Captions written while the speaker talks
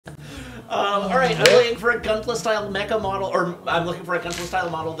Alright, I'm looking for a Gunpla-style mecha model, or I'm looking for a Gunpla-style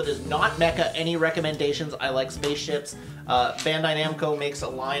model that is not mecha. Any recommendations? I like spaceships. Bandai Namco makes a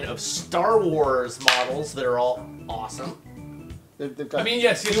line of Star Wars models that are all awesome. I mean,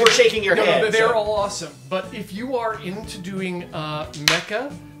 yes. You were shaking your head. No, they're all awesome. But if you are into doing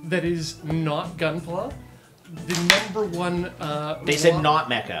mecha that is not Gunpla, the #1... they said not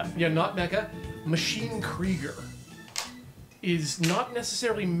mecha. Yeah, not mecha. Machine Krieger is not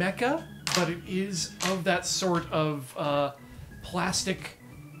necessarily mecha, but it is of that sort of plastic,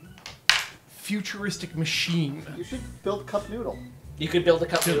 futuristic machine. You should build Cup Noodle. You could build a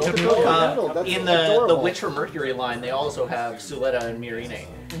Cup Noodle. In the Witcher Mercury line, they also have Suletta and Mirine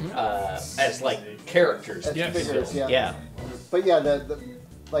as like characters. As figures, yeah. Yeah. But yeah,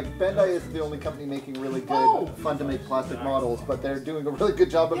 like Bandai is the only company making really good, fun to make plastic models, but they're doing a really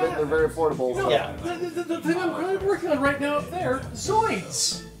good job of it. And they're very affordable. No, yeah. The thing I'm currently working on right now up there,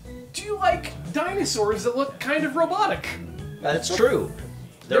 Zoids. Do you like dinosaurs that look kind of robotic? That's true.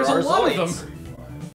 There's a lot Zoids. of them.